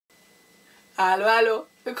Hallo, hallo!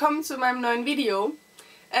 Willkommen zu meinem neuen Video.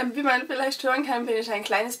 Wie man vielleicht hören kann, bin ich ein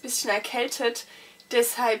kleines bisschen erkältet.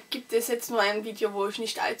 Deshalb gibt es jetzt nur ein Video, wo ich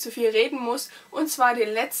nicht allzu viel reden muss. Und zwar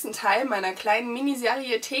den letzten Teil meiner kleinen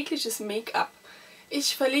Miniserie Tägliches Make Up.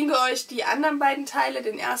 Ich verlinke euch die anderen beiden Teile,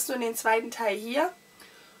 den ersten und den zweiten Teil hier.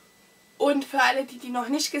 Und für alle, die noch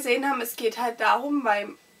nicht gesehen haben, es geht halt darum, weil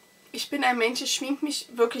ich bin ein Mensch, ich schminke mich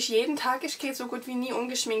wirklich jeden Tag. Ich gehe so gut wie nie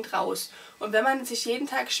ungeschminkt raus. Und wenn man sich jeden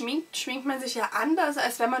Tag schminkt, schminkt man sich ja anders,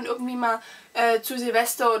 als wenn man irgendwie mal zu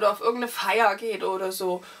Silvester oder auf irgendeine Feier geht oder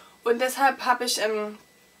so. Und deshalb habe ich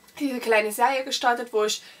diese kleine Serie gestartet, wo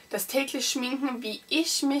ich das täglich Schminken, wie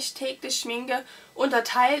ich mich täglich schminke,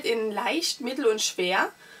 unterteilt in leicht, mittel und schwer.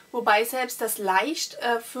 Wobei selbst das leicht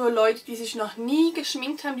für Leute, die sich noch nie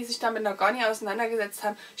geschminkt haben, die sich damit noch gar nicht auseinandergesetzt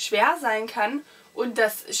haben, schwer sein kann. Und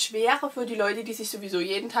das Schwere für die Leute, die sich sowieso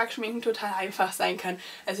jeden Tag schminken, total einfach sein kann.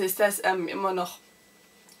 Also ist das immer noch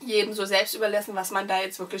jedem so selbst überlassen, was man da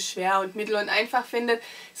jetzt wirklich schwer und mittel und einfach findet.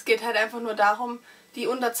 Es geht halt einfach nur darum, die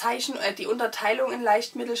Unterteilung in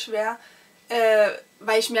leicht, mittel, schwer,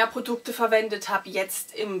 weil ich mehr Produkte verwendet habe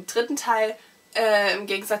jetzt im dritten Teil, im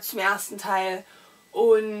Gegensatz zum ersten Teil.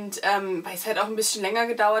 Und weil es halt auch ein bisschen länger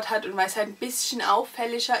gedauert hat und weil es halt ein bisschen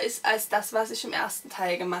auffälliger ist als das, was ich im ersten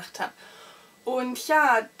Teil gemacht habe. Und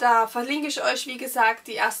ja, da verlinke ich euch, wie gesagt,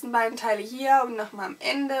 die ersten beiden Teile hier und nochmal am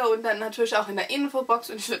Ende und dann natürlich auch in der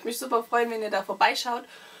Infobox. Und ich würde mich super freuen, wenn ihr da vorbeischaut.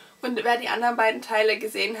 Und wer die anderen beiden Teile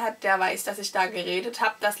gesehen hat, der weiß, dass ich da geredet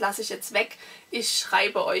habe. Das lasse ich jetzt weg. Ich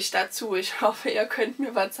schreibe euch dazu. Ich hoffe, ihr könnt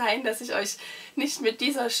mir verzeihen, dass ich euch nicht mit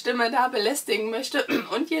dieser Stimme da belästigen möchte.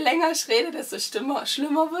 Und je länger ich rede, desto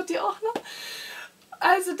schlimmer wird die auch noch.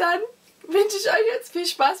 Also dann wünsche ich euch jetzt viel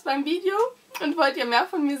Spaß beim Video. Und wollt ihr mehr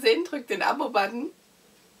von mir sehen, drückt den Abo-Button.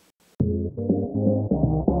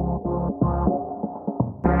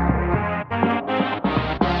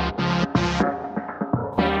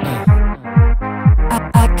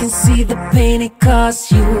 I can see the pain it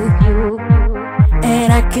costs you,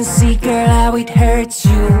 and I can see, girl, how it hurts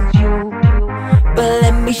you. But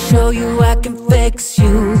let me show you I can fix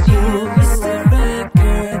you. Mr. Right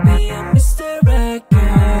Girl, be a Mr. Right Girl.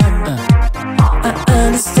 I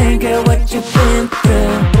understand, girl, what you've been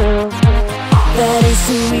through. That is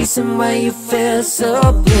the reason why you feel so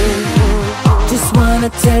blue. Just wanna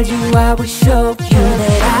tell you I will show you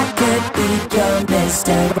that I could be your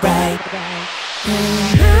Mr. Right.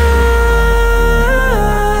 And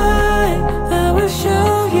I will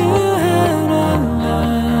show you how to love.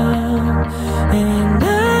 And I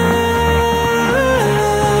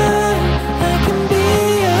can be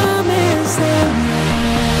your Mr.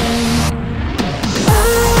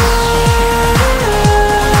 Right.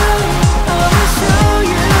 I will show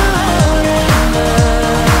you how to love.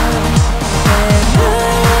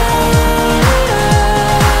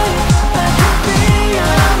 And I can be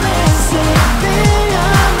your Mr.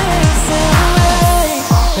 Right.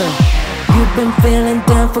 You've been feeling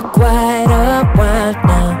down for quite a while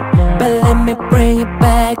now, but let me bring it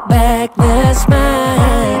back, the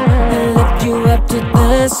smile, and lift you up to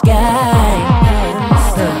the sky.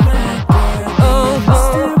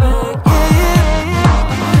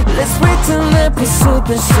 Let's wait till we're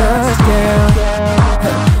superstars, girl.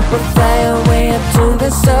 We'll fly away up to the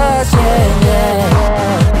stars, yeah,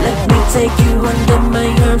 yeah. Let me take you under my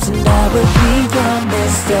arms and I will be your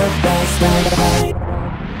Mr. Right.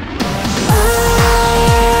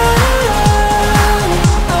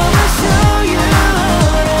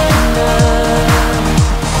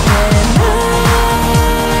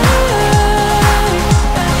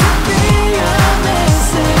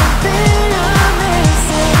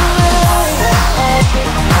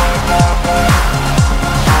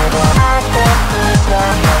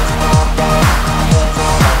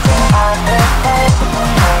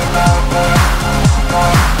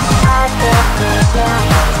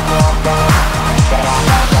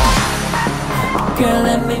 Girl,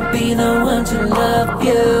 let me be the one to love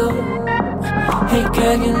you. Hey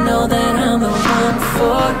girl, you know that I'm the one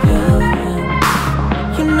for you.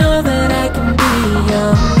 You know that I can be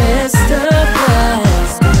your Mr. Right.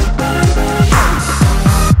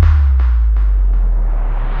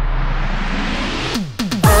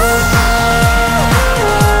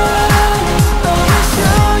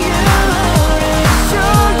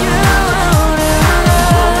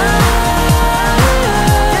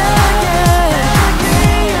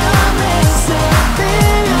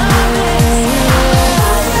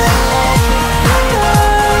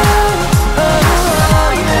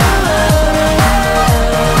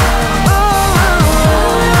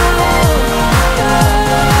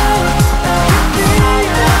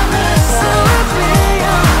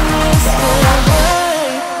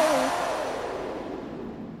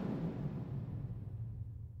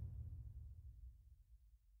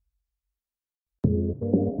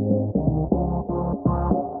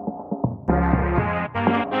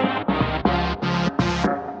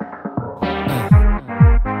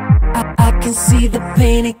 can see the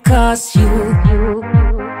pain it costs you.